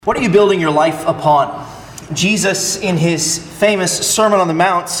What are you building your life upon? Jesus, in his famous Sermon on the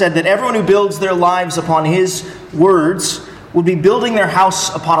Mount, said that everyone who builds their lives upon his words would be building their house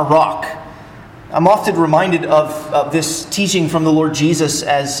upon a rock. I'm often reminded of this teaching from the Lord Jesus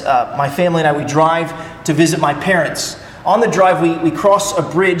as my family and I, we drive to visit my parents. On the drive, we cross a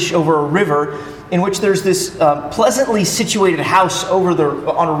bridge over a river in which there's this pleasantly situated house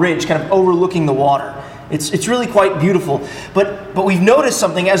on a ridge, kind of overlooking the water. It's really quite beautiful. But we've noticed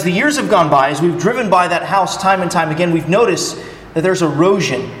something as the years have gone by, as we've driven by that house time and time again, we've noticed that there's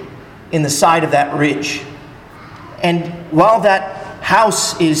erosion in the side of that ridge. And while that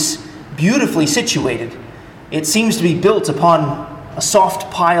house is beautifully situated, it seems to be built upon a soft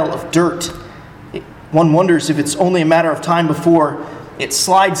pile of dirt. One wonders if it's only a matter of time before it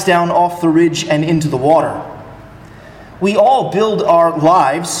slides down off the ridge and into the water. We all build our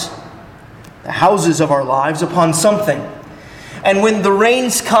lives, the houses of our lives, upon something. And when the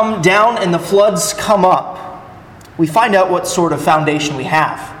rains come down and the floods come up, we find out what sort of foundation we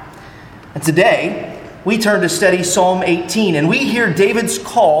have. And today, we turn to study Psalm 18, and we hear David's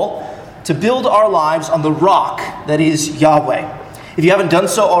call to build our lives on the rock that is Yahweh. If you haven't done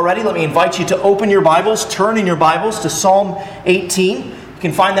so already, let me invite you to open your Bibles, turn in your Bibles to Psalm 18. You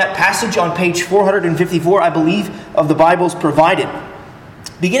can find that passage on page 454, I believe, of the Bibles provided.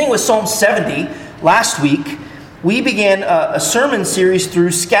 Beginning with Psalm 70, last week, we began a sermon series through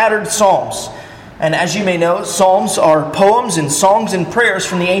scattered psalms. And as you may know, psalms are poems and songs and prayers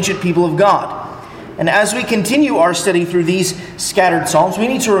from the ancient people of God. And as we continue our study through these scattered psalms, we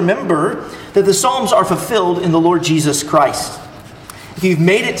need to remember that the psalms are fulfilled in the Lord Jesus Christ. If you've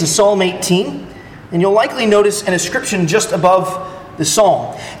made it to Psalm 18, then you'll likely notice an inscription just above the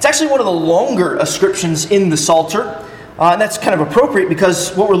psalm. It's actually one of the longer inscriptions in the Psalter. And that's kind of appropriate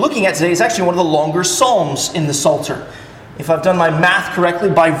because what we're looking at today is actually one of the longer psalms in the Psalter. If I've done my math correctly,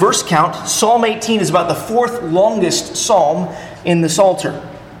 by verse count, Psalm 18 is about the fourth longest psalm in the Psalter.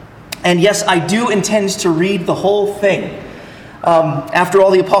 And yes, I do intend to read the whole thing. After all,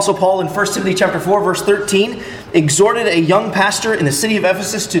 the Apostle Paul in 1 Timothy chapter 4, verse 13, exhorted a young pastor in the city of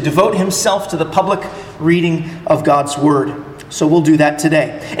Ephesus to devote himself to the public reading of God's Word. So we'll do that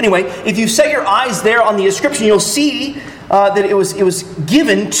today. Anyway, if you set your eyes there on the inscription, you'll see that it was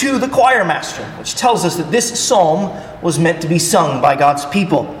given to the choir master, which tells us that this psalm was meant to be sung by God's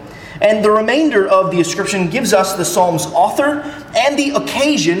people. And the remainder of the inscription gives us the psalm's author and the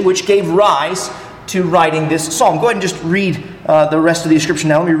occasion which gave rise to writing this psalm. Go ahead and just read the rest of the inscription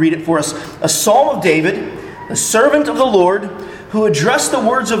now. Let me read it for us. A psalm of David, the servant of the Lord, who addressed the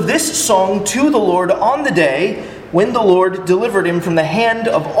words of this song to the Lord on the day when the Lord delivered him from the hand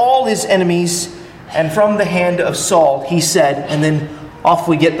of all his enemies and from the hand of Saul, he said, and then off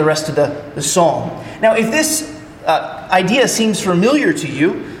we get the rest of the psalm. Now, if this idea seems familiar to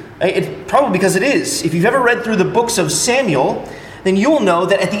you, it's probably because it is. If you've ever read through the books of Samuel, then you'll know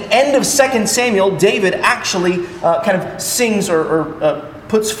that at the end of 2 Samuel, David actually kind of sings or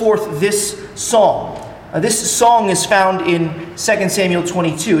puts forth this song. This song is found in 2 Samuel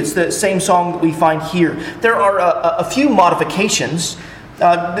 22. It's the same song that we find here. There are a few modifications.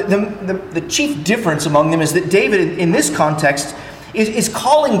 The chief difference among them is that David, in this context, is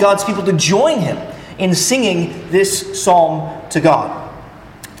calling God's people to join him in singing this psalm to God.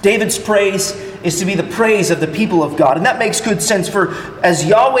 David's praise is to be the praise of the people of God. And that makes good sense, for as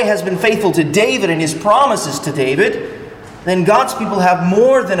Yahweh has been faithful to David and his promises to David, then God's people have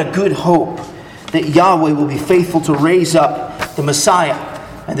more than a good hope that Yahweh will be faithful to raise up the Messiah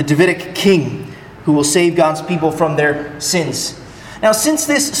and the Davidic king who will save God's people from their sins. Now, since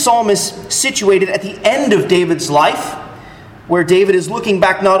this psalm is situated at the end of David's life, where David is looking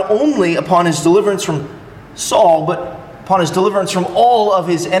back not only upon his deliverance from Saul, but upon his deliverance from all of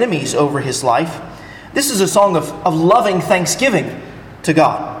his enemies over his life, this is a song of loving thanksgiving to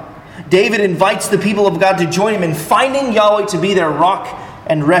God. David invites the people of God to join him in finding Yahweh to be their rock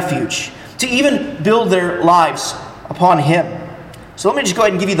and refuge, to even build their lives upon him. So let me just go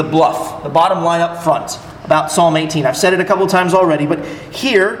ahead and give you the bluff, the bottom line up front about Psalm 18. I've said it a couple of times already, but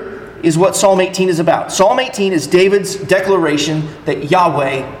here is what Psalm 18 is about. Psalm 18 is David's declaration that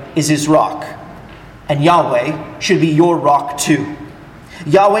Yahweh is his rock. And Yahweh should be your rock too.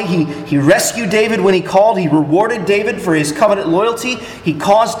 Yahweh, he rescued David when he called. He rewarded David for his covenant loyalty. He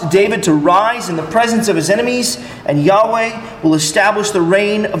caused David to rise in the presence of his enemies. And Yahweh will establish the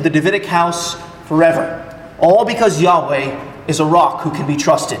reign of the Davidic house forever. All because Yahweh is a rock who can be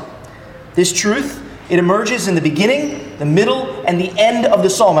trusted. This truth, it emerges in the beginning, the middle, and the end of the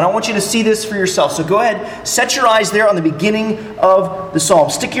psalm. And I want you to see this for yourself. So go ahead, set your eyes there on the beginning of the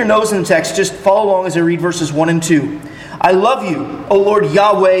psalm. Stick your nose in the text. Just follow along as I read verses 1 and 2. I love you, O Lord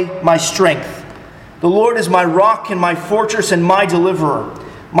Yahweh, my strength. The Lord is my rock and my fortress and my deliverer.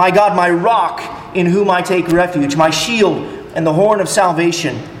 My God, my rock, in whom I take refuge, my shield and the horn of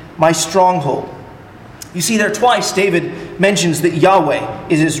salvation, my stronghold. You see there twice David mentions that Yahweh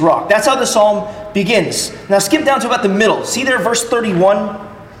is his rock. That's how the psalm begins. Now skip down to about the middle. See there verse 31?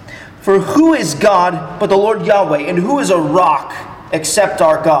 For who is God but the Lord Yahweh, and who is a rock except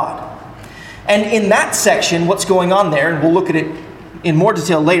our God? And in that section, what's going on there, and we'll look at it in more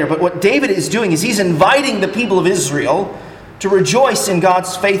detail later, but what David is doing is he's inviting the people of Israel to rejoice in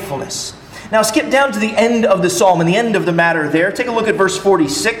God's faithfulness. Now skip down to the end of the psalm and the end of the matter there. Take a look at verse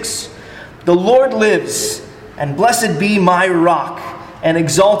 46. The Lord lives, and blessed be my rock, and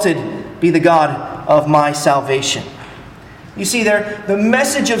exalted be the God of my salvation. You see there, the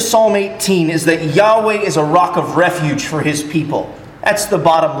message of Psalm 18 is that Yahweh is a rock of refuge for his people. That's the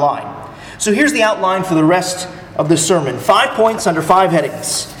bottom line. So here's the outline for the rest of the sermon. 5 points under 5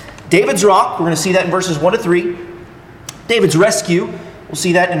 headings. David's rock, we're going to see that in verses 1 to 3. David's rescue, we'll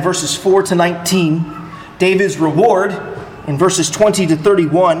see that in verses 4 to 19. David's reward in verses 20 to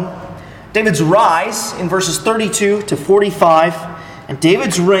 31. David's rise in verses 32 to 45. And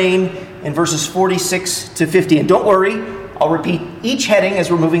David's reign in verses 46 to 50. And don't worry, I'll repeat each heading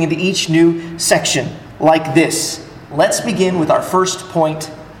as we're moving into each new section like this. Let's begin with our first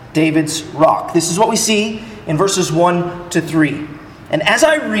point, David's rock. This is what we see in verses 1 to 3. And as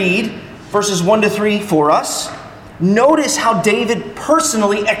I read verses 1 to 3 for us, notice how David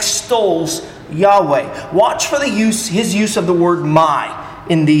personally extols Yahweh. Watch for his use of the word my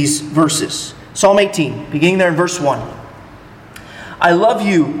in these verses. Psalm 18, beginning there in verse 1. I love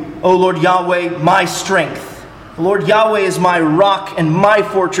you, O Lord Yahweh, my strength. The Lord Yahweh is my rock and my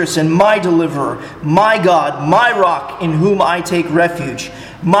fortress and my deliverer, my God, my rock in whom I take refuge,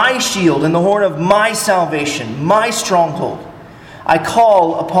 my shield and the horn of my salvation, my stronghold. I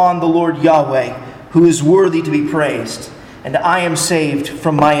call upon the Lord Yahweh, who is worthy to be praised, and I am saved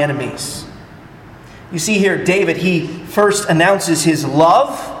from my enemies. You see here, David, he first announces his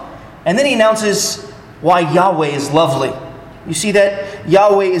love, and then he announces why Yahweh is lovely. You see that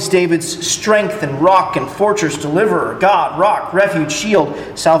Yahweh is David's strength and rock and fortress, deliverer, God, rock, refuge,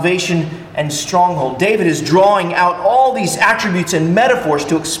 shield, salvation, and stronghold. David is drawing out all these attributes and metaphors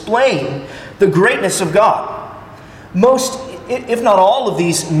to explain the greatness of God. Most, if not all of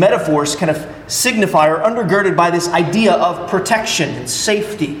these metaphors kind of signify or undergirded by this idea of protection and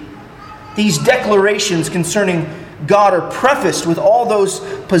safety. These declarations concerning God are prefaced with all those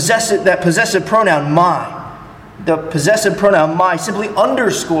possessive pronoun my. The possessive pronoun my simply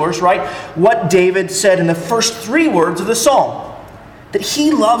underscores, right, what David said in the first 3 words of the psalm, that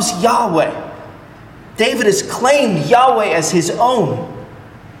he loves Yahweh. David has claimed Yahweh as his own.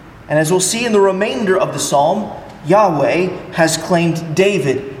 And as we'll see in the remainder of the psalm, Yahweh has claimed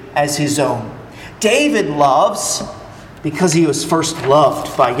David as his own. David loves because he was first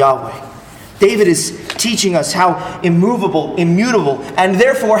loved by Yahweh. David is teaching us how immovable, immutable, and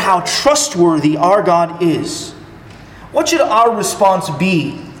therefore how trustworthy our God is. What should our response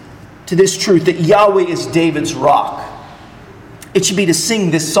be to this truth that Yahweh is David's rock? It should be to sing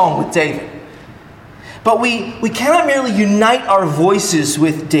this song with David. But we cannot merely unite our voices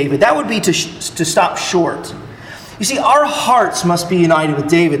with David. That would be to stop short. You see, our hearts must be united with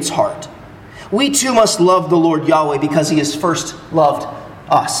David's heart. We too must love the Lord Yahweh because he has first loved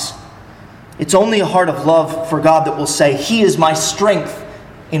us. It's only a heart of love for God that will say, he is my strength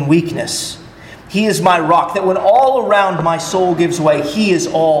in weakness. He is my rock, that when all around my soul gives way, he is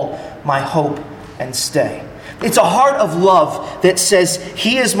all my hope and stay. It's a heart of love that says,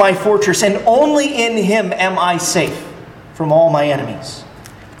 he is my fortress, and only in him am I safe from all my enemies.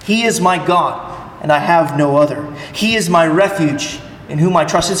 He is my God, and I have no other. He is my refuge, in whom I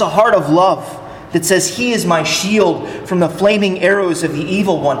trust. It's a heart of love that says, he is my shield from the flaming arrows of the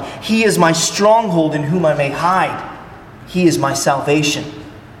evil one. He is my stronghold in whom I may hide. He is my salvation.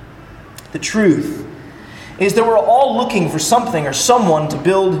 The truth is that we're all looking for something or someone to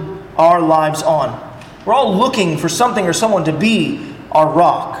build our lives on. We're all looking for something or someone to be our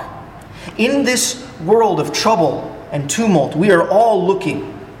rock. In this world of trouble and tumult, we are all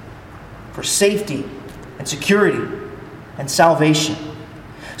looking for safety and security and salvation.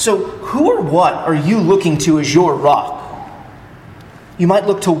 So who or what are you looking to as your rock? You might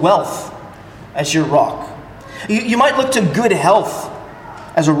look to wealth as your rock. You might look to good health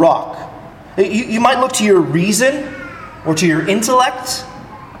as a rock. You might look to your reason or to your intellect.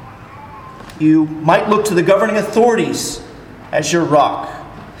 You might look to the governing authorities as your rock.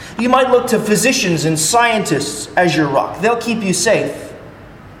 You might look to physicians and scientists as your rock. They'll keep you safe.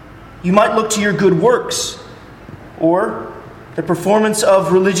 You might look to your good works or the performance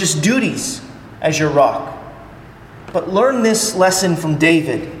of religious duties as your rock. But learn this lesson from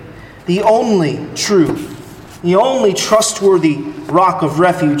David. The only true, the only trustworthy rock of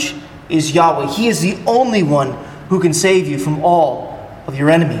refuge is Yahweh. He is the only one who can save you from all of your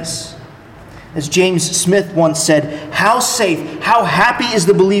enemies. As James Smith once said, how safe, how happy is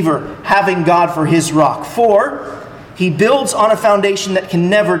the believer having God for his rock. For he builds on a foundation that can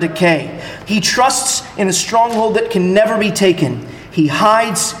never decay. He trusts in a stronghold that can never be taken. He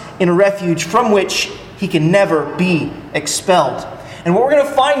hides in a refuge from which he can never be expelled. And what we're going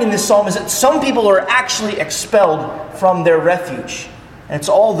to find in this psalm is that some people are actually expelled from their refuge. And it's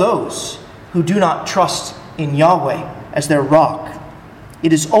all those who do not trust in Yahweh as their rock.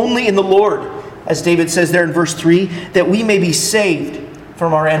 It is only in the Lord, as David says there in verse 3, that we may be saved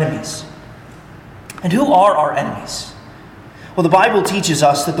from our enemies. And who are our enemies? Well, the Bible teaches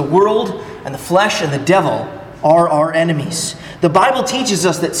us that the world and the flesh and the devil are our enemies. The Bible teaches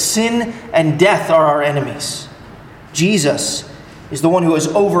us that sin and death are our enemies. Jesus is the one who has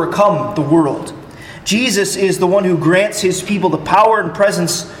overcome the world. Jesus is the one who grants his people the power and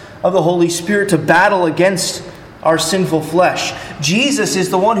presence of the Holy Spirit to battle against our sinful flesh. Jesus is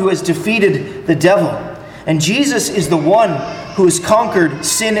the one who has defeated the devil. And Jesus is the one who has conquered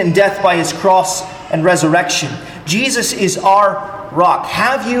sin and death by his cross and resurrection. Jesus is our rock.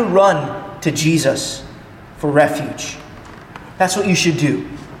 Have you run to Jesus for refuge? That's what you should do.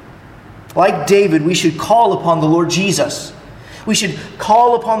 Like David, we should call upon the Lord Jesus. We should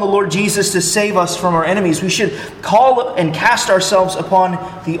call upon the Lord Jesus to save us from our enemies. We should call and cast ourselves upon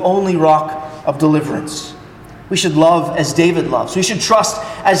the only rock of deliverance. We should love as David loves. We should trust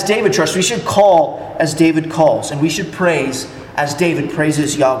as David trusts. We should call as David calls. And we should praise as David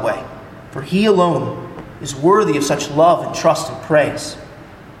praises Yahweh. For he alone is worthy of such love and trust and praise.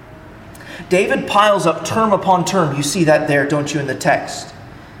 David piles up term upon term. You see that there, don't you, in the text?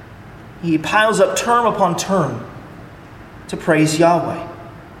 He piles up term upon term to praise Yahweh.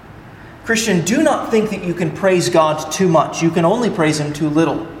 Christian, do not think that you can praise God too much. You can only praise him too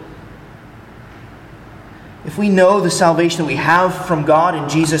little. If we know the salvation that we have from God in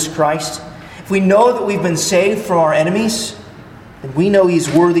Jesus Christ, if we know that we've been saved from our enemies, then we know he's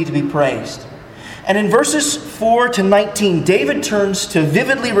worthy to be praised. And in verses 4 to 19, David turns to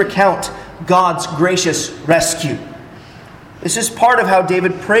vividly recount God's gracious rescue. This is part of how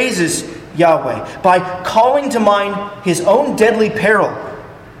David praises Yahweh, by calling to mind his own deadly peril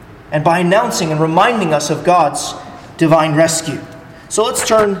and by announcing and reminding us of God's divine rescue. So let's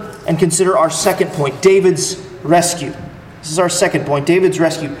turn and consider our second point, David's rescue. This is our second point, David's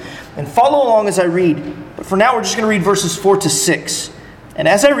rescue. And follow along as I read. But for now, we're just going to read verses 4 to 6. And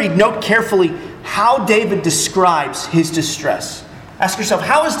as I read, note carefully how David describes his distress. Ask yourself,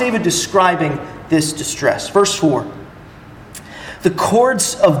 how is David describing this distress? Verse 4. The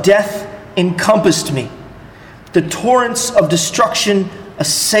cords of death encompassed me. The torrents of destruction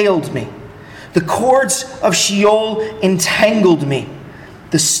assailed me. The cords of Sheol entangled me.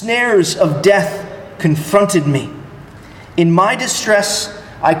 The snares of death confronted me. In my distress,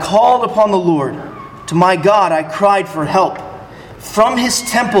 I called upon the Lord. To my God, I cried for help. From his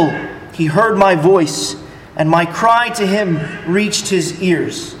temple, he heard my voice, and my cry to him reached his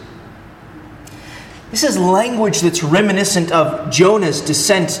ears. This is language that's reminiscent of Jonah's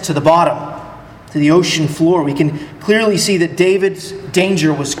descent to the bottom, to the ocean floor. We can clearly see that David's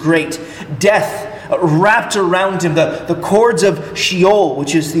danger was great. Death wrapped around him. The cords of Sheol,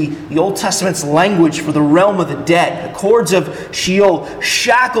 which is the Old Testament's language for the realm of the dead. The cords of Sheol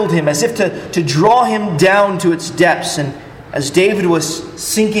shackled him as if to draw him down to its depths. And as David was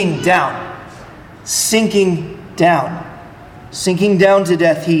sinking down to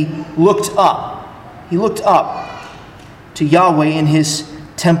death, he looked up. He looked up to Yahweh in his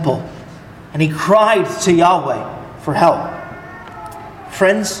temple, and he cried to Yahweh for help.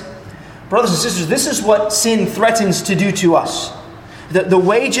 Friends, brothers and sisters, this is what sin threatens to do to us. The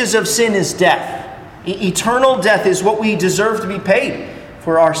wages of sin is death. Eternal death is what we deserve to be paid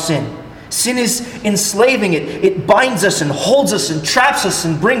for our sin. Sin is enslaving it. It binds us and holds us and traps us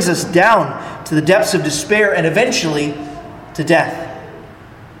and brings us down to the depths of despair and eventually to death.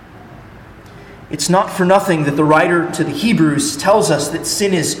 It's not for nothing that the writer to the Hebrews tells us that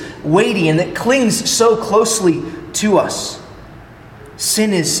sin is weighty and that clings so closely to us.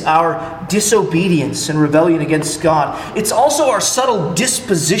 Sin is our disobedience and rebellion against God. It's also our subtle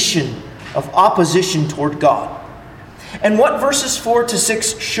disposition of opposition toward God. And what verses 4 to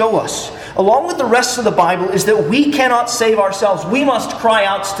 6 show us, along with the rest of the Bible, is that we cannot save ourselves. We must cry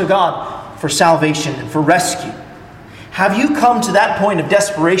out to God for salvation and for rescue. Have you come to that point of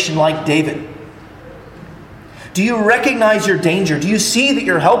desperation like David? Do you recognize your danger? Do you see that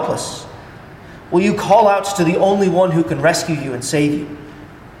you're helpless? Will you call out to the only one who can rescue you and save you?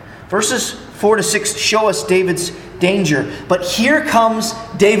 Verses 4 to 6 show us David's danger. But here comes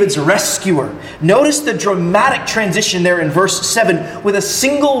David's rescuer. Notice the dramatic transition there in verse 7 with a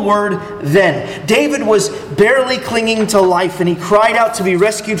single word, then. David was barely clinging to life, and he cried out to be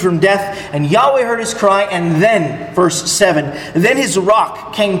rescued from death, and Yahweh heard his cry, and then, verse 7, then his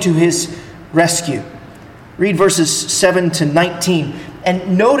rock came to his rescue. Read verses 7 to 19.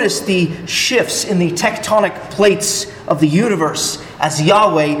 And notice the shifts in the tectonic plates of the universe as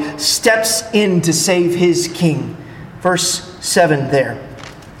Yahweh steps in to save his king. Verse 7 there.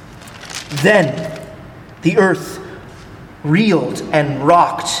 Then the earth reeled and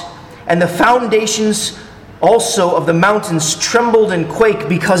rocked, and the foundations also of the mountains trembled and quaked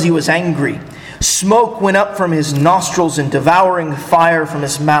because he was angry. Smoke went up from his nostrils and devouring fire from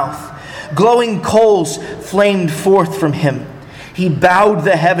his mouth. Glowing coals flamed forth from him. He bowed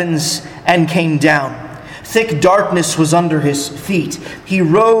the heavens and came down. Thick darkness was under his feet. He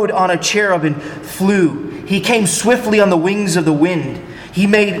rode on a cherub and flew. He came swiftly on the wings of the wind. He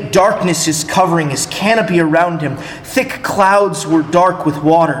made darkness his covering, his canopy around him. Thick clouds were dark with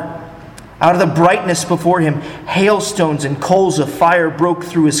water. Out of the brightness before him, hailstones and coals of fire broke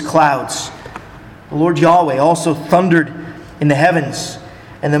through his clouds. The Lord Yahweh also thundered in the heavens,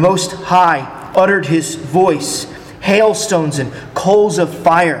 and the Most High uttered his voice. Hailstones and coals of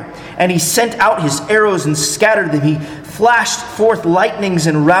fire. And he sent out his arrows and scattered them. He flashed forth lightnings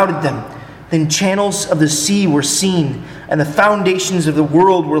and routed them. Then channels of the sea were seen, and the foundations of the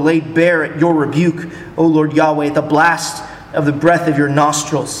world were laid bare at your rebuke, O Lord Yahweh, at the blast of the breath of your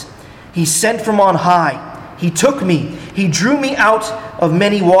nostrils. He sent from on high. He took me. He drew me out of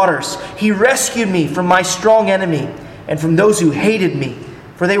many waters. He rescued me from my strong enemy and from those who hated me,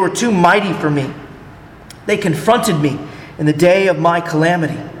 for they were too mighty for me. They confronted me in the day of my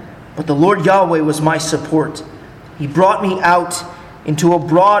calamity, but the Lord Yahweh was my support. He brought me out into a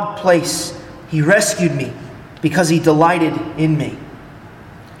broad place. He rescued me because he delighted in me.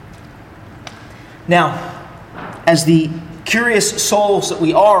 Now, as the curious souls that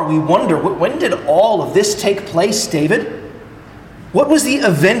we are, we wonder, when did all of this take place, David? What was the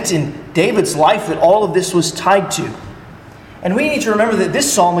event in David's life that all of this was tied to? And we need to remember that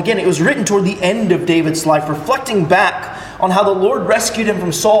this psalm, again, it was written toward the end of David's life, reflecting back on how the Lord rescued him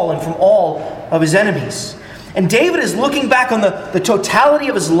from Saul and from all of his enemies. And David is looking back on the totality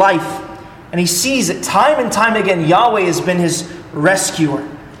of his life, and he sees that time and time again, Yahweh has been his rescuer.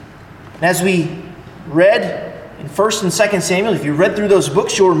 And as we read in 1st and 2nd Samuel, if you read through those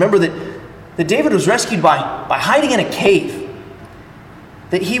books, you'll remember that David was rescued by hiding in a cave.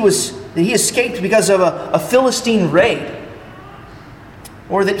 That he escaped because of a Philistine raid.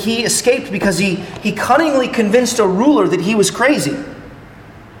 Or that he escaped because he cunningly convinced a ruler that he was crazy.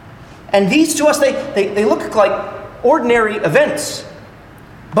 And these to us, they look like ordinary events.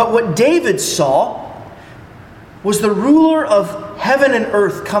 But what David saw was the ruler of heaven and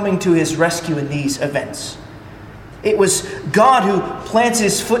earth coming to his rescue in these events. It was God who plants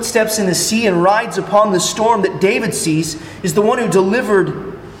his footsteps in the sea and rides upon the storm that David sees is the one who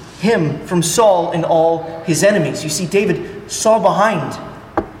delivered him from Saul and all his enemies. You see, David saw behind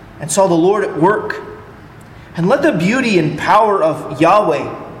and saw the Lord at work. And let the beauty and power of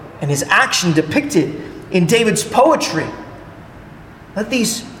Yahweh and his action depicted in David's poetry, let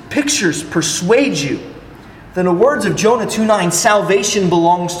these pictures persuade you that in the words of Jonah 2:9, salvation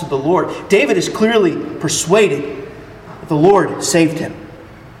belongs to the Lord. David is clearly persuaded that the Lord saved him.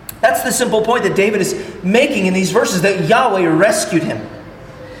 That's the simple point that David is making in these verses, that Yahweh rescued him.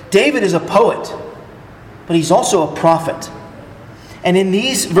 David is a poet, but he's also a prophet. And in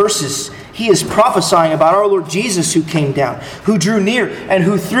these verses, he is prophesying about our Lord Jesus who came down, who drew near, and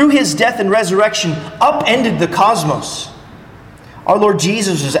who through his death and resurrection upended the cosmos. Our Lord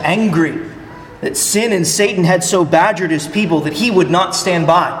Jesus was angry that sin and Satan had so badgered his people that he would not stand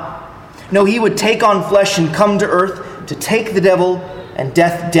by. No, he would take on flesh and come to earth to take the devil and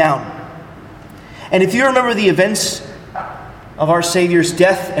death down. And if you remember the events of our Savior's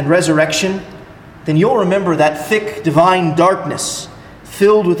death and resurrection, then you'll remember that thick divine darkness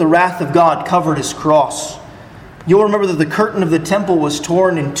filled with the wrath of God covered his cross. You'll remember that the curtain of the temple was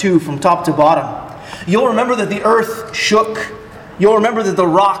torn in two from top to bottom. You'll remember that the earth shook. You'll remember that the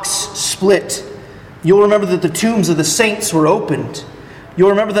rocks split. You'll remember that the tombs of the saints were opened. You'll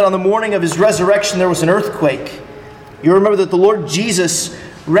remember that on the morning of his resurrection there was an earthquake. You'll remember that the Lord Jesus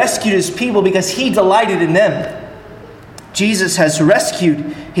rescued his people because he delighted in them. Jesus has rescued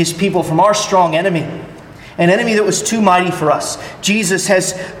his people from our strong enemy. an enemy that was too mighty for us. Jesus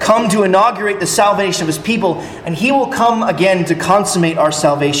has come to inaugurate the salvation of his people, and he will come again to consummate our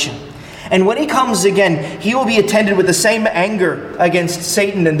salvation. And when he comes again, he will be attended with the same anger against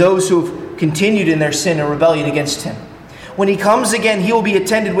Satan and those who have continued in their sin and rebellion against him. When he comes again, he will be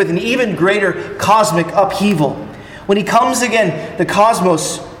attended with an even greater cosmic upheaval. When he comes again, the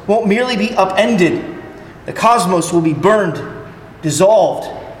cosmos won't merely be upended. The cosmos will be burned, dissolved,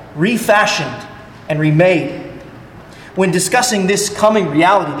 refashioned, and remade. When discussing this coming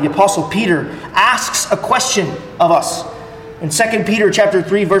reality, the Apostle Peter asks a question of us. In 2 Peter chapter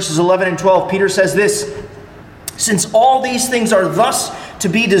 3, verses 11 and 12, Peter says this: "Since all these things are thus to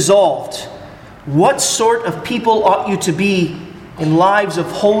be dissolved, what sort of people ought you to be in lives of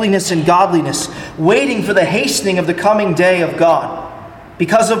holiness and godliness, waiting for the hastening of the coming day of God,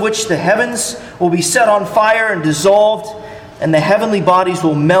 because of which the heavens will be set on fire and dissolved, and the heavenly bodies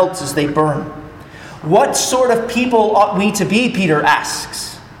will melt as they burn." What sort of people ought we to be, Peter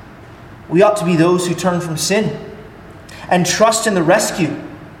asks. We ought to be those who turn from sin and trust in the rescue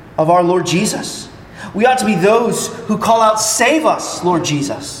of our Lord Jesus. We ought to be those who call out, "Save us, Lord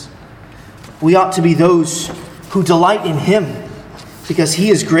Jesus." We ought to be those who delight in him because he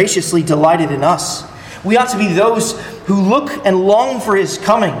has graciously delighted in us. We ought to be those who look and long for his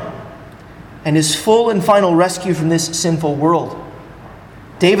coming and his full and final rescue from this sinful world.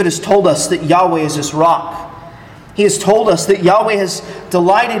 David has told us that Yahweh is his rock. He has told us that Yahweh has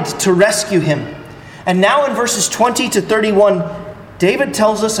delighted to rescue him. And now in verses 20 to 31, David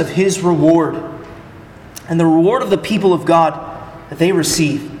tells us of his reward and the reward of the people of God that they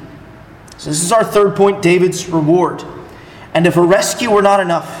receive. So this is our third point, David's reward. And if a rescue were not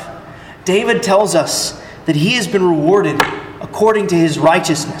enough, David tells us that he has been rewarded according to his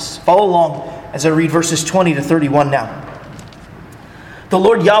righteousness. Follow along as I read verses 20 to 31 now. "The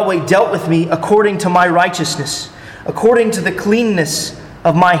Lord Yahweh dealt with me according to my righteousness. According to the cleanness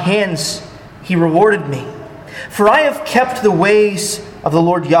of my hands, he rewarded me. For I have kept the ways of the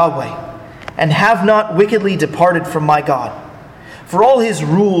Lord Yahweh, and have not wickedly departed from my God. For all his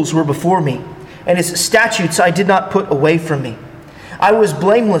rules were before me, and his statutes I did not put away from me. I was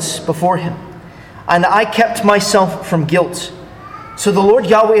blameless before him, and I kept myself from guilt. So the Lord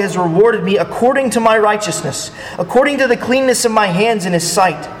Yahweh has rewarded me according to my righteousness, according to the cleanness of my hands in his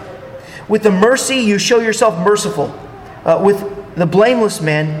sight. With the mercy you show yourself merciful. With the blameless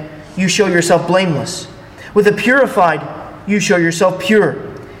man you show yourself blameless. With the purified you show yourself pure.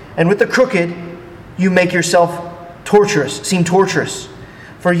 And with the crooked you make yourself seem torturous.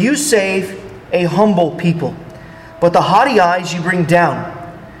 For you save a humble people, but the haughty eyes you bring down.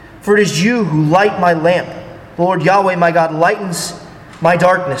 For it is you who light my lamp. The Lord Yahweh my God lightens my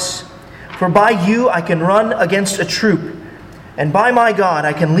darkness. For by you I can run against a troop, and by my God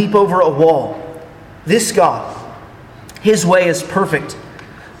I can leap over a wall. This God, his way is perfect.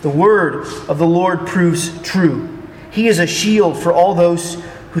 The word of the Lord proves true. He is a shield for all those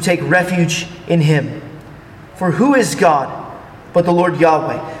who take refuge in him. For who is God but the Lord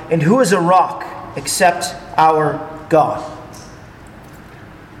Yahweh? And who is a rock except our God?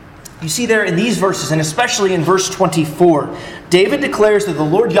 You see there in these verses, and especially in verse 24, David declares that the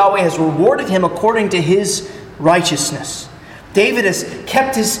Lord Yahweh has rewarded him according to his righteousness. David has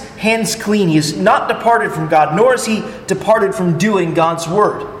kept his hands clean. He has not departed from God, nor has he departed from doing God's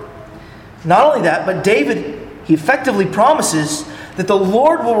word. Not only that, but David, he effectively promises that the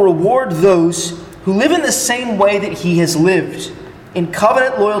Lord will reward those who live in the same way that he has lived, in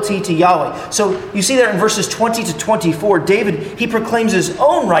covenant loyalty to Yahweh. So you see there in verses 20 to 24, David, he proclaims his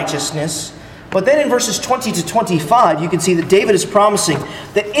own righteousness. But then in verses 20 to 25, you can see that David is promising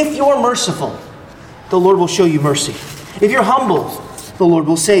that if you're merciful, the Lord will show you mercy. If you're humble, the Lord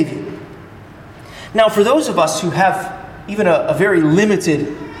will save you. Now, for those of us who have even a very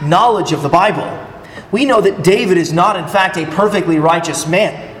limited knowledge of the Bible, we know that David is not, in fact, a perfectly righteous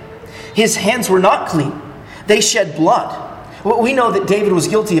man. His hands were not clean. They shed blood. We know that David was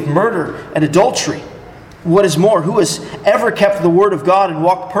guilty of murder and adultery. What is more, who has ever kept the word of God and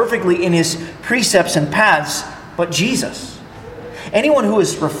walked perfectly in his precepts and paths but Jesus? Anyone who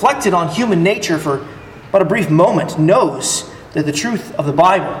has reflected on human nature for but a brief moment knows that the truth of the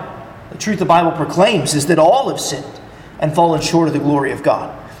Bible proclaims, is that all have sinned and fallen short of the glory of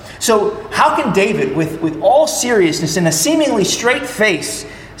God. So how can David, with all seriousness and a seemingly straight face,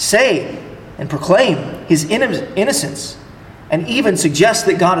 say and proclaim his innocence and even suggest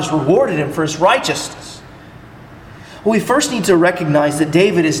that God has rewarded him for his righteousness? Well, we first need to recognize that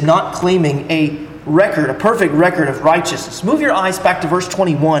David is not claiming a perfect record of righteousness. Move your eyes back to verse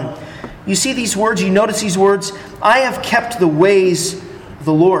 21. You see these words, you notice these words, "I have kept the ways of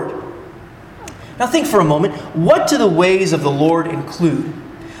the Lord." Now think for a moment, what do the ways of the Lord include?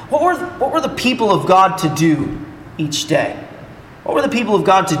 What were the people of God to do each day? What were the people of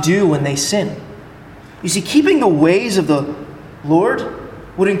God to do when they sin? You see, keeping the ways of the Lord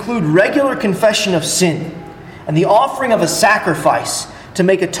would include regular confession of sin and the offering of a sacrifice to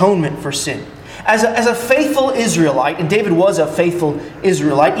make atonement for sin. As a faithful Israelite, and David was a faithful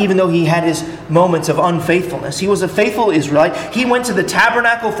Israelite, even though he had his moments of unfaithfulness, he was a faithful Israelite. He went to the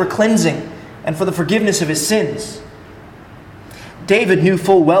tabernacle for cleansing and for the forgiveness of his sins. David knew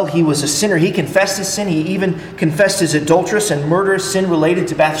full well he was a sinner. He confessed his sin. He even confessed his adulterous and murderous sin related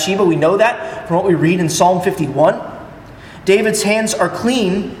to Bathsheba. We know that from what we read in Psalm 51. David's hands are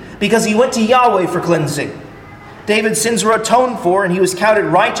clean because he went to Yahweh for cleansing. David's sins were atoned for, and he was counted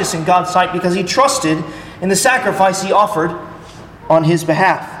righteous in God's sight because he trusted in the sacrifice he offered on his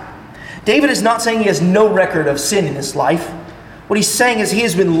behalf. David is not saying he has no record of sin in his life. What he's saying is he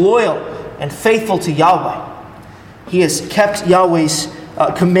has been loyal and faithful to Yahweh. He has kept Yahweh's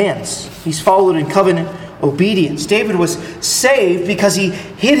commands. He's followed in covenant obedience. David was saved because he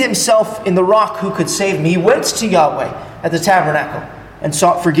hid himself in the rock who could save him. He went to Yahweh at the tabernacle and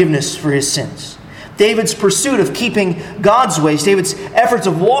sought forgiveness for his sins. David's pursuit of keeping God's ways, David's efforts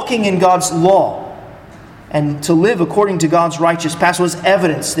of walking in God's law and to live according to God's righteous path was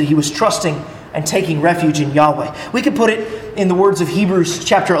evidence that he was trusting and taking refuge in Yahweh. We could put it in the words of Hebrews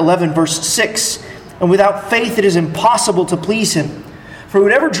chapter 11, verse 6. And without faith it is impossible to please him. For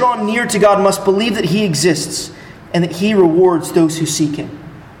whoever draw near to God must believe that he exists and that he rewards those who seek him.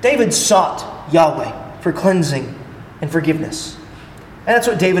 David sought Yahweh for cleansing and forgiveness. And that's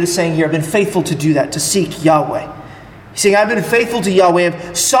what David is saying here. I've been faithful to do that, to seek Yahweh. He's saying, I've been faithful to Yahweh.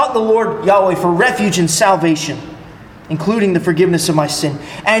 I've sought the Lord Yahweh for refuge and salvation, including the forgiveness of my sin.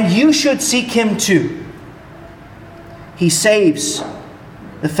 And you should seek him too. He saves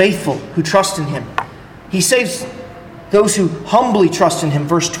the faithful who trust in him. He saves those who humbly trust in him,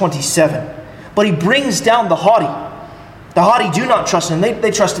 verse 27. But he brings down the haughty. The haughty do not trust in him.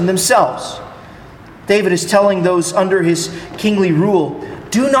 They trust in themselves. David is telling those under his kingly rule,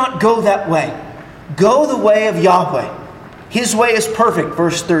 do not go that way. Go the way of Yahweh. His way is perfect,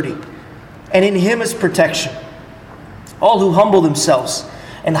 verse 30. And in him is protection. All who humble themselves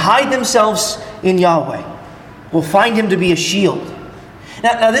and hide themselves in Yahweh will find him to be a shield.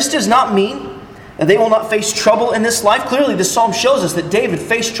 Now this does not mean that they will not face trouble in this life. Clearly, this psalm shows us that David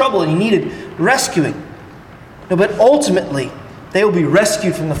faced trouble and he needed rescuing. No, but ultimately, they will be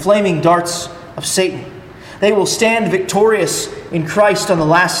rescued from the flaming darts of Satan. They will stand victorious in Christ on the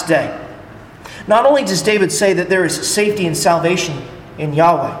last day. Not only does David say that there is safety and salvation in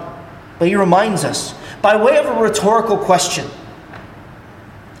Yahweh, but he reminds us, by way of a rhetorical question,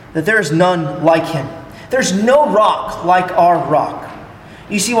 that there is none like him. There's no rock like our rock.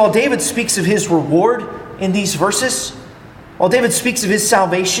 You see, while David speaks of his reward in these verses, while David speaks of his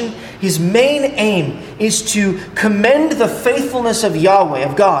salvation, his main aim is to commend the faithfulness of Yahweh,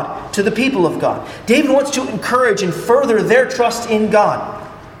 of God, to the people of God. David wants to encourage and further their trust in God.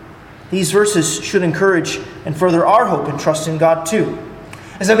 These verses should encourage and further our hope and trust in God too.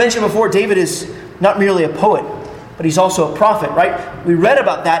 As I mentioned before, David is not merely a poet, but he's also a prophet, right? We read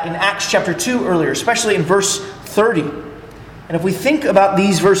about that in Acts chapter 2 earlier, especially in verse 30. And if we think about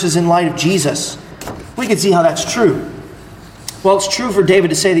these verses in light of Jesus, we can see how that's true. Well, it's true for David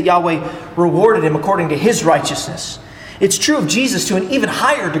to say that Yahweh rewarded him according to his righteousness. It's true of Jesus to an even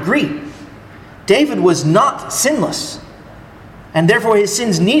higher degree. David was not sinless, and therefore his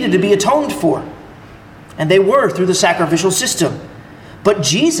sins needed to be atoned for. And they were through the sacrificial system. But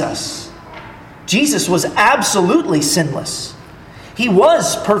Jesus was absolutely sinless. He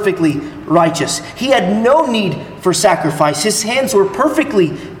was perfectly righteous. He had no need for sacrifice. His hands were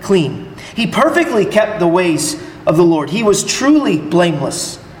perfectly clean. He perfectly kept the ways of the Lord. He was truly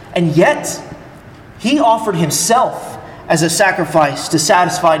blameless. And yet, he offered himself as a sacrifice to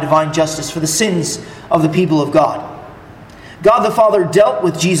satisfy divine justice for the sins of the people of God. God the Father dealt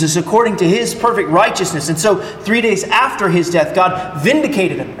with Jesus according to his perfect righteousness. And so 3 days after his death, God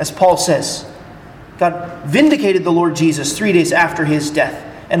vindicated him, as Paul says. God vindicated the Lord Jesus 3 days after his death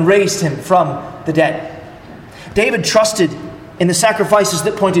and raised him from the dead. David trusted in the sacrifices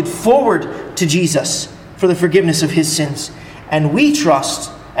that pointed forward to Jesus for the forgiveness of his sins. And we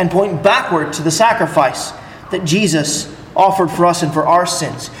trust and point backward to the sacrifice that Jesus offered for us and for our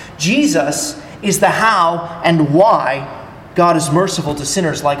sins. Jesus is the how and why God is merciful to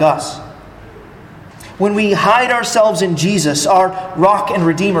sinners like us. When we hide ourselves in Jesus, our rock and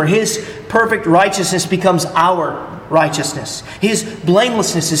redeemer, his perfect righteousness becomes our righteousness. His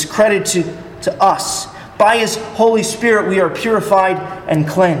blamelessness is credited to us. By his Holy Spirit, we are purified and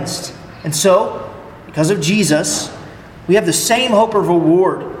cleansed. And so, because of Jesus, we have the same hope of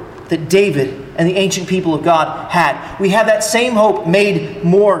reward that David and the ancient people of God had. We have that same hope made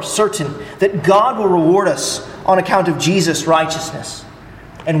more certain, that God will reward us on account of Jesus' righteousness.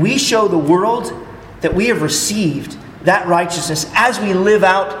 And we show the world that we have received that righteousness as we live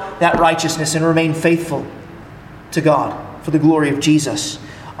out that righteousness and remain faithful to God for the glory of Jesus.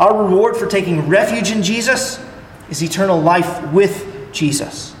 Our reward for taking refuge in Jesus is eternal life with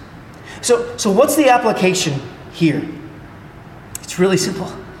Jesus. So what's the application here? It's really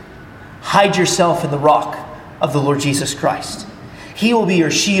simple. Hide yourself in the rock of the Lord Jesus Christ. He will be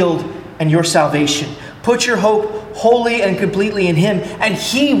your shield and your salvation. Put your hope wholly and completely in Him, and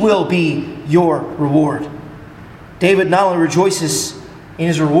He will be your reward. David not only rejoices in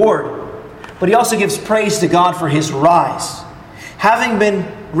his reward, but he also gives praise to God for his rise. Having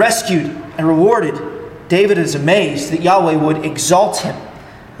been rescued and rewarded, David is amazed that Yahweh would exalt him.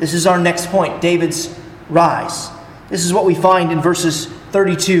 This is our next point, David's rise. This is what we find in verses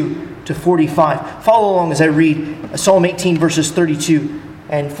 32 to 45. Follow along as I read Psalm 18, verses 32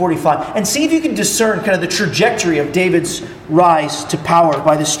 and 45. And see if you can discern kind of the trajectory of David's rise to power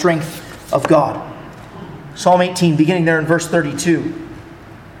by the strength of God. Psalm 18, beginning there in verse 32.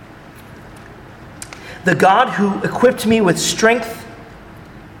 The God who equipped me with strength,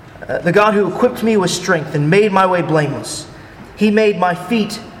 and made my way blameless. He made my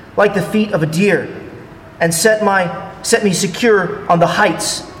feet like the feet of a deer, and set me secure on the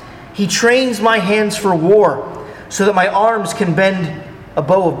heights. He trains my hands for war, so that my arms can bend a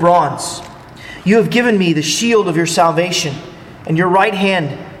bow of bronze. You have given me the shield of your salvation, and your right hand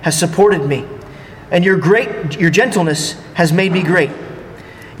has supported me, and your gentleness has made me great.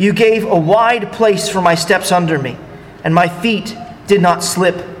 You gave a wide place for my steps under me, and my feet did not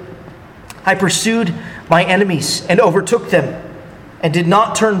slip. I pursued my enemies and overtook them, and did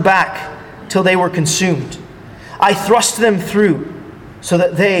not turn back till they were consumed. I thrust them through, so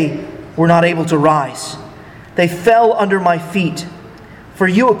that they were not able to rise. They fell under my feet. For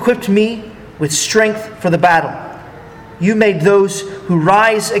you equipped me with strength for the battle. You made those who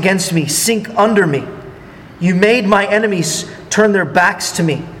rise against me sink under me. You made my enemies turn their backs to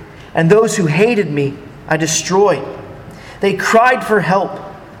me, and those who hated me I destroyed. They cried for help,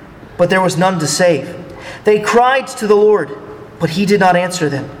 but there was none to save. They cried to the Lord, but He did not answer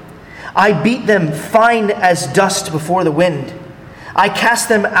them. I beat them fine as dust before the wind. I cast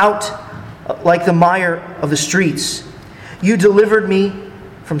them out like the mire of the streets. You delivered me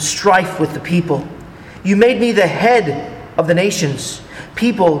from strife with the people. You made me the head of the nations.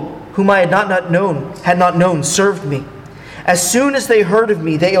 People whom I had not known served me. As soon as they heard of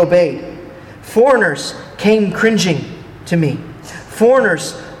me, they obeyed. Foreigners came cringing to me.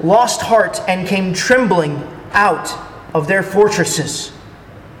 Foreigners lost heart and came trembling out of their fortresses.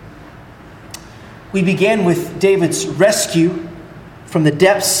 We began with David's rescue from the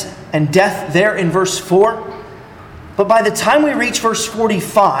depths and death there in verse 4. But by the time we reach verse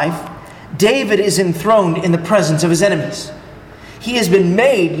 45, David is enthroned in the presence of his enemies. He has been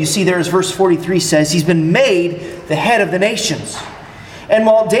made, you see there as verse 43 says, he's been made the head of the nations. And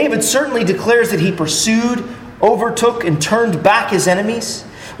while David certainly declares that he pursued, overtook, and turned back his enemies,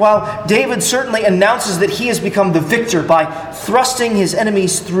 while David certainly announces that he has become the victor by thrusting his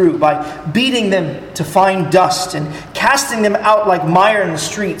enemies through, by beating them to fine dust and casting them out like mire in the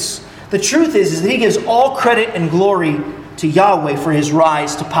streets, the truth is that he gives all credit and glory to Yahweh for his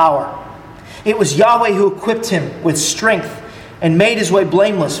rise to power. It was Yahweh who equipped him with strength and made his way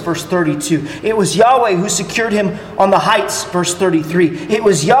blameless, verse 32. It was Yahweh who secured him on the heights, verse 33. It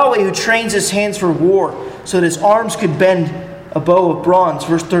was Yahweh who trains his hands for war so that his arms could bend a bow of bronze,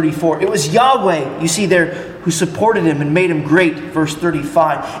 verse 34. It was Yahweh, you see there, who supported him and made him great, verse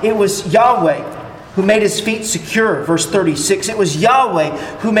 35. It was Yahweh who made his feet secure, verse 36. It was Yahweh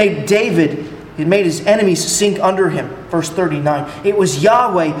who made David, he made his enemies sink under him, verse 39. It was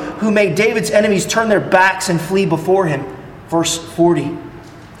Yahweh who made David's enemies turn their backs and flee before him, verse 40.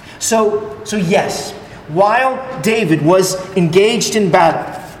 So yes, while David was engaged in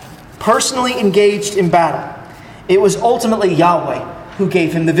battle, personally engaged in battle, it was ultimately Yahweh who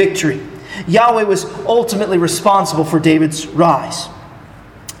gave him the victory. Yahweh was ultimately responsible for David's rise.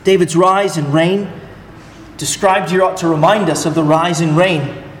 David's rise and reign, described here, ought to remind us of the rise and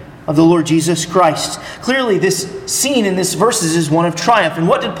reign of the Lord Jesus Christ. Clearly, this scene in this verses is one of triumph. And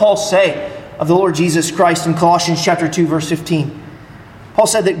what did Paul say of the Lord Jesus Christ in Colossians chapter 2, verse 15? Paul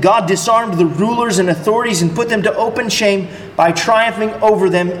said that God disarmed the rulers and authorities and put them to open shame by triumphing over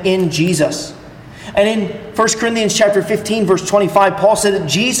them in Jesus. And in 1 Corinthians chapter 15, verse 25, Paul said that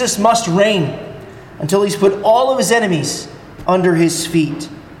Jesus must reign until he's put all of his enemies under his feet.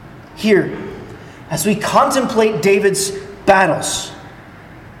 Here, as we contemplate David's battles,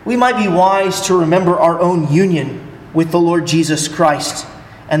 we might be wise to remember our own union with the Lord Jesus Christ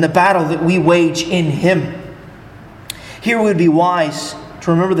and the battle that we wage in Him. Here we would be wise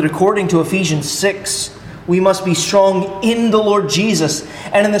to remember that according to Ephesians 6, we must be strong in the Lord Jesus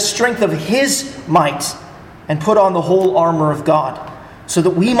and in the strength of His might, and put on the whole armor of God, so that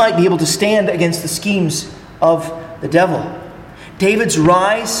we might be able to stand against the schemes of the devil. David's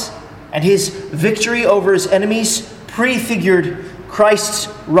rise and his victory over his enemies prefigured Christ's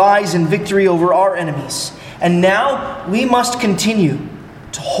rise and victory over our enemies. And now we must continue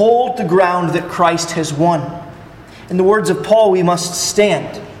to hold the ground that Christ has won. In the words of Paul, we must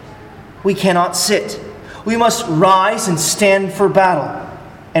stand. We cannot sit. We must rise and stand for battle,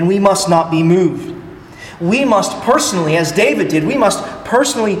 and we must not be moved. We must personally, as David did, we must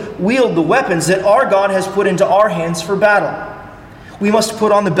personally wield the weapons that our God has put into our hands for battle. We must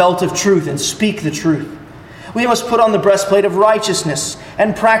put on the belt of truth and speak the truth. We must put on the breastplate of righteousness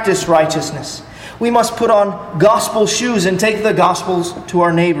and practice righteousness. We must put on gospel shoes and take the gospels to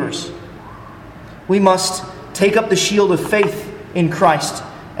our neighbors. We must take up the shield of faith in Christ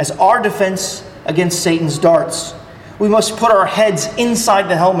as our defense against Satan's darts. We must put our heads inside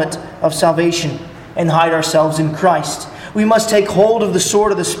the helmet of salvation and hide ourselves in Christ. We must take hold of the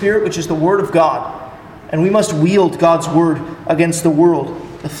sword of the Spirit, which is the Word of God. And we must wield God's Word against the world,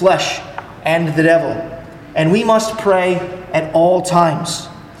 the flesh, and the devil. And we must pray at all times.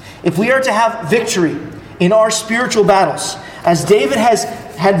 If we are to have victory in our spiritual battles, as David has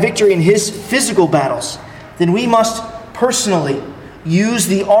had victory in his physical battles, then we must personally use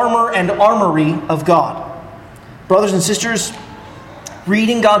the armor and armory of God. Brothers and sisters,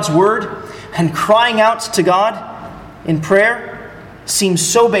 reading God's Word and crying out to God in prayer seems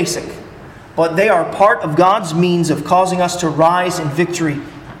so basic, but they are part of God's means of causing us to rise in victory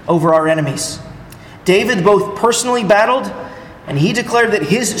over our enemies. David both personally battled, and he declared that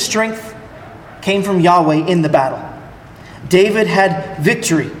his strength came from Yahweh in the battle. David had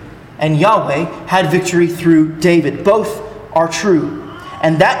victory, and Yahweh had victory through David. Both are true,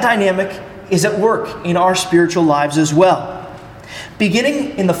 and that dynamic is at work in our spiritual lives as well.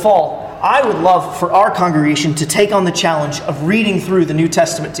 Beginning in the fall, I would love for our congregation to take on the challenge of reading through the New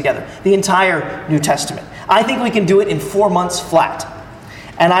Testament together, the entire New Testament. I think we can do it in 4 months flat.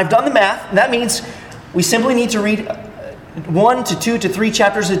 And I've done the math, and that means we simply need to read 1 to 2 to 3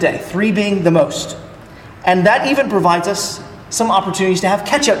 chapters a day, 3 being the most. And that even provides us some opportunities to have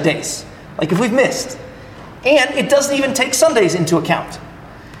catch-up days, like if we've missed. And it doesn't even take Sundays into account.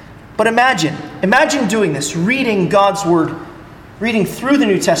 But imagine doing this, reading God's Word, reading through the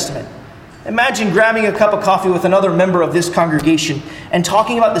New Testament. Imagine grabbing a cup of coffee with another member of this congregation and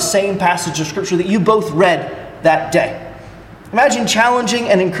talking about the same passage of Scripture that you both read that day. Imagine challenging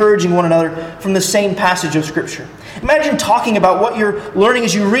and encouraging one another from the same passage of Scripture. Imagine talking about what you're learning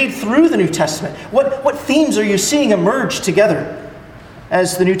as you read through the New Testament. What themes are you seeing emerge together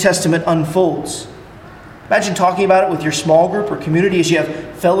as the New Testament unfolds? Imagine talking about it with your small group or community as you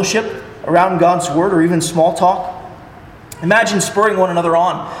have fellowship around God's Word, or even small talk. Imagine spurring one another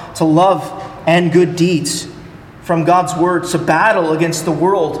on to love and good deeds from God's Word, to battle against the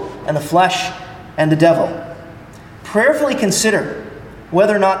world and the flesh and the devil. Prayerfully consider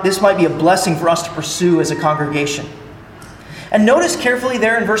whether or not this might be a blessing for us to pursue as a congregation. And notice carefully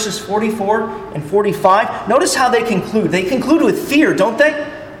there in verses 44 and 45, notice how they conclude. They conclude with fear, don't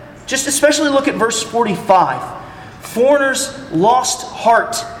they? Just especially look at verse 45. Foreigners lost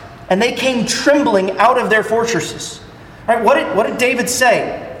heart, and they came trembling out of their fortresses. Right, what did David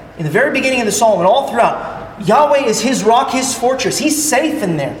say in the very beginning of the psalm and all throughout? Yahweh is his rock, his fortress. He's safe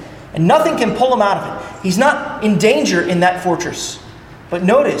in there, and nothing can pull him out of it. He's not in danger in that fortress. But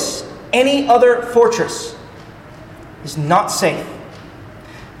notice, any other fortress is not safe.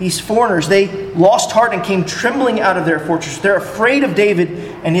 These foreigners, they lost heart and came trembling out of their fortress. They're afraid of David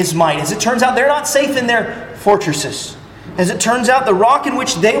and his might. As it turns out, they're not safe in their fortresses. As it turns out, the rock in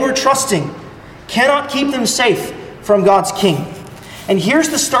which they were trusting cannot keep them safe from God's king. And here's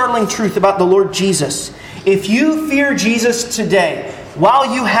the startling truth about the Lord Jesus. If you fear Jesus today,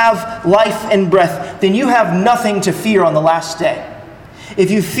 while you have life and breath, then you have nothing to fear on the last day.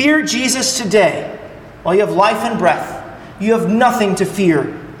 If you fear Jesus today, while you have life and breath, you have nothing to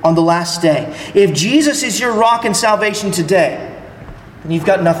fear on the last day. If Jesus is your rock and salvation today, then you've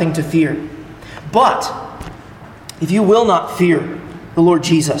got nothing to fear. But if you will not fear the Lord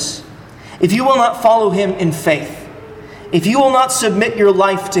Jesus, if you will not follow him in faith, if you will not submit your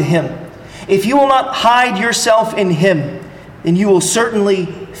life to him, if you will not hide yourself in him, then you will certainly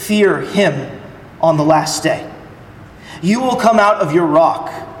fear him on the last day. You will come out of your rock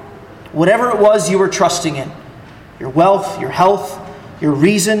whatever it was you were trusting in, your wealth, your health, your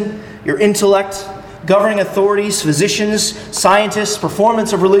reason, your intellect, governing authorities, physicians, scientists,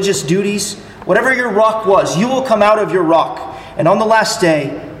 performance of religious duties, whatever your rock was, you will come out of your rock. And on the last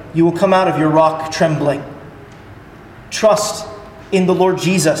day, you will come out of your rock trembling. Trust in the Lord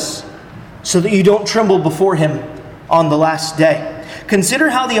Jesus so that you don't tremble before him on the last day. Consider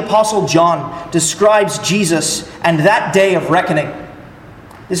how the Apostle John describes Jesus and that day of reckoning.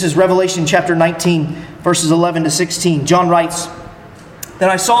 This is Revelation chapter 19, verses 11 to 16. John writes, "Then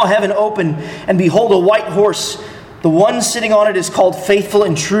I saw heaven open, and behold, a white horse. The one sitting on it is called Faithful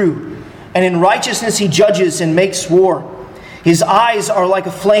and True, and in righteousness he judges and makes war. His eyes are like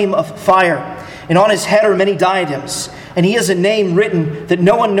a flame of fire, and on his head are many diadems, and he has a name written that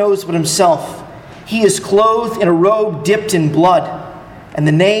no one knows but himself. He is clothed in a robe dipped in blood, and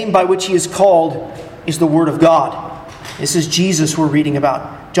the name by which he is called is the Word of God." This is Jesus we're reading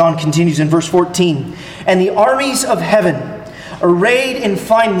about. John continues in verse 14. "And the armies of heaven, arrayed in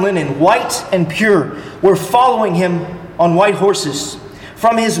fine linen, white and pure, were following him on white horses.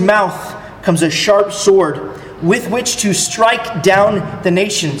 From his mouth comes a sharp sword, with which to strike down the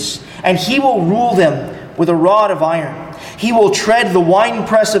nations, and he will rule them with a rod of iron. He will tread the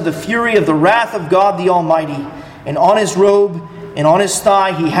winepress of the fury of the wrath of God the Almighty. And on his robe and on his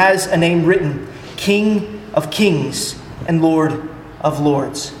thigh he has a name written, King of Kings and Lord of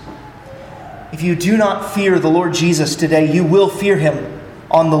Lords." If you do not fear the Lord Jesus today, you will fear him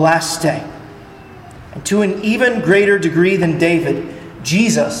on the last day. And to an even greater degree than David,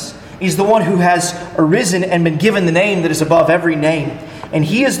 Jesus is the one who has arisen and been given the name that is above every name. And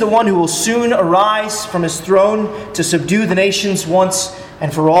he is the one who will soon arise from his throne to subdue the nations once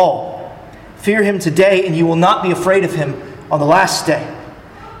and for all. Fear him today, and you will not be afraid of him on the last day.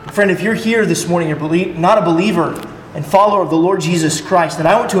 Friend, if you're here this morning, you're not a believer and follower of the Lord Jesus Christ, then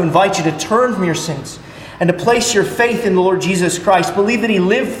I want to invite you to turn from your sins and to place your faith in the Lord Jesus Christ. Believe that he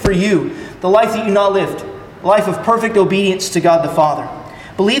lived for you, the life that you not lived, a life of perfect obedience to God the Father.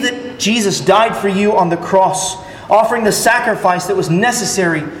 Believe that Jesus died for you on the cross, offering the sacrifice that was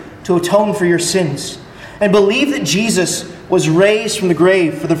necessary to atone for your sins. And believe that Jesus was raised from the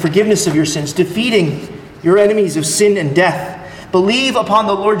grave for the forgiveness of your sins, defeating your enemies of sin and death. Believe upon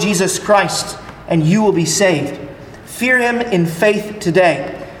the Lord Jesus Christ, and you will be saved. Fear him in faith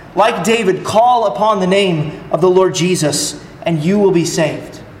today. Like David, call upon the name of the Lord Jesus, and you will be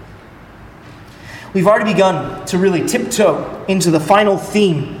saved. We've already begun to really tiptoe into the final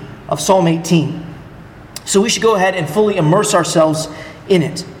theme of Psalm 18. So we should go ahead and fully immerse ourselves in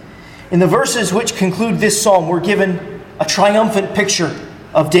it. In the verses which conclude this psalm, we're given a triumphant picture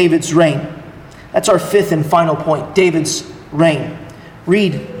of David's reign. That's our fifth and final point, David's reign.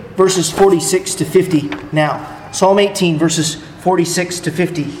 Read verses 46 to 50 now. Psalm 18, verses 46 to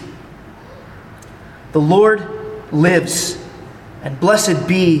 50. "The Lord lives, and blessed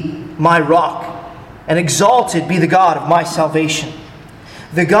be my rock, and exalted be the God of my salvation.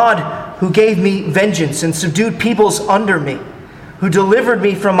 The God who gave me vengeance and subdued peoples under me, who delivered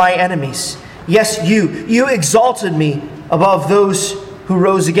me from my enemies. Yes, you exalted me above those who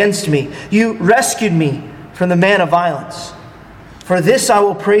rose against me. You rescued me from the man of violence. For this I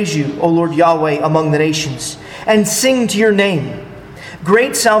will praise you, O Lord Yahweh, among the nations, and sing to your name.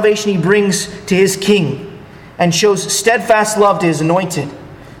 Great salvation he brings to his king, and shows steadfast love to his anointed,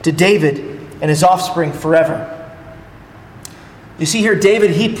 to David and his offspring forever." You see here,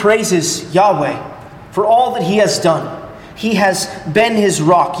 David, he praises Yahweh for all that he has done. He has been his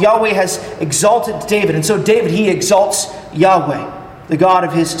rock. Yahweh has exalted David, and so David, he exalts Yahweh, the God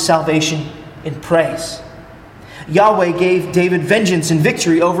of his salvation, in praise. Yahweh gave David vengeance and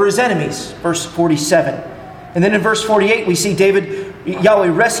victory over his enemies, verse 47. And then in verse 48, we see Yahweh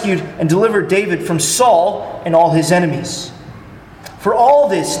rescued and delivered David from Saul and all his enemies. For all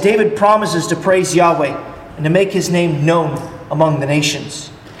this, David promises to praise Yahweh and to make his name known among the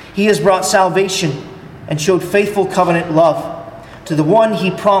nations. He has brought salvation and showed faithful covenant love to the one he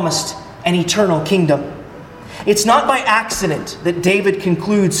promised an eternal kingdom. It's not by accident that David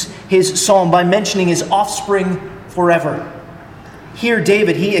concludes his psalm by mentioning his offspring forever. Here,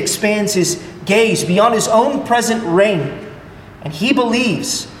 David, he expands his gaze beyond his own present reign, and he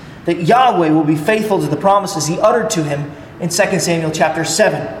believes that Yahweh will be faithful to the promises he uttered to him in 2 Samuel chapter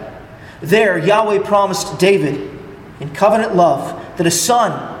 7. There, Yahweh promised David in covenant love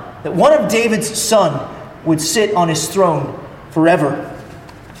that one of David's son would sit on his throne forever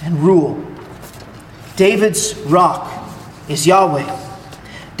and rule. David's rock is Yahweh.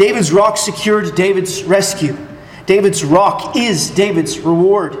 David's rock secured David's rescue. David's rock is David's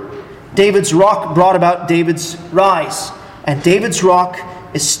reward. David's rock brought about David's rise. And David's rock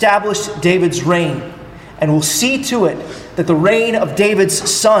established David's reign and will see to it that the reign of David's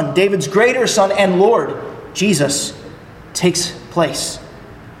son, David's greater son and Lord, Jesus, takes place.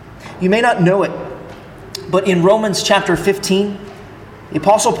 You may not know it, but in Romans chapter 15, the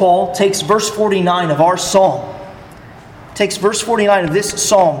Apostle Paul takes verse 49 of our psalm, takes verse 49 of this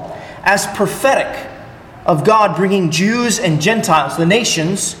psalm as prophetic of God bringing Jews and Gentiles, the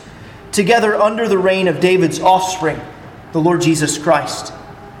nations, together under the reign of David's offspring, the Lord Jesus Christ.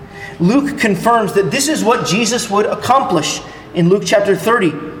 Luke confirms that this is what Jesus would accomplish in Luke chapter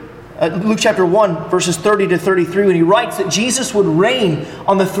 1, verses 30 to 33, when he writes that Jesus would reign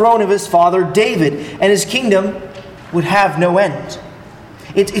on the throne of his father David, and his kingdom would have no end.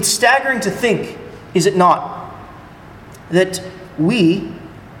 It's staggering to think, is it not, that we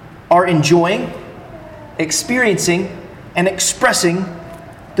are enjoying, experiencing, and expressing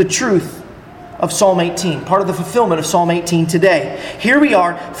the truth of Psalm 18, part of the fulfillment of Psalm 18 today. Here we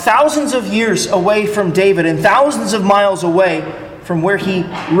are, thousands of years away from David and thousands of miles away from where he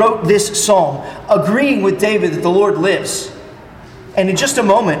wrote this psalm, agreeing with David that the Lord lives. And in just a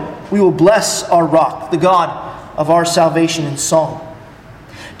moment, we will bless our rock, the God of our salvation in song.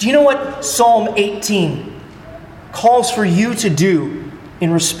 Do you know what Psalm 18 calls for you to do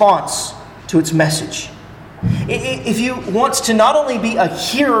in response to its message? If you want to not only be a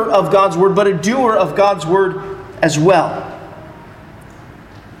hearer of God's word, but a doer of God's word as well,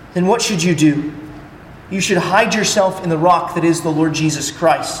 then what should you do? You should hide yourself in the rock that is the Lord Jesus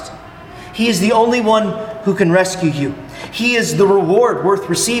Christ. He is the only one who can rescue you. He is the reward worth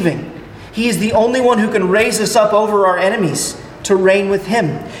receiving. He is the only one who can raise us up over our enemies to reign with Him.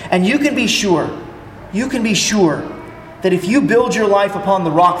 And you can be sure that if you build your life upon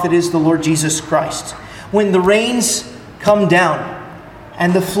the rock that is the Lord Jesus Christ, when the rains come down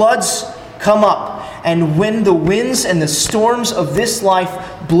and the floods come up, and when the winds and the storms of this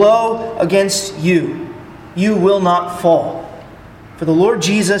life blow against you, you will not fall. For the Lord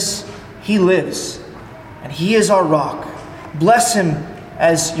Jesus, He lives, and He is our rock. Bless Him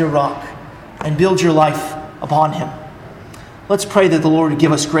as your rock, and build your life upon Him. Let's pray that the Lord would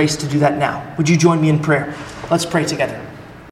give us grace to do that now. Would you join me in prayer? Let's pray together.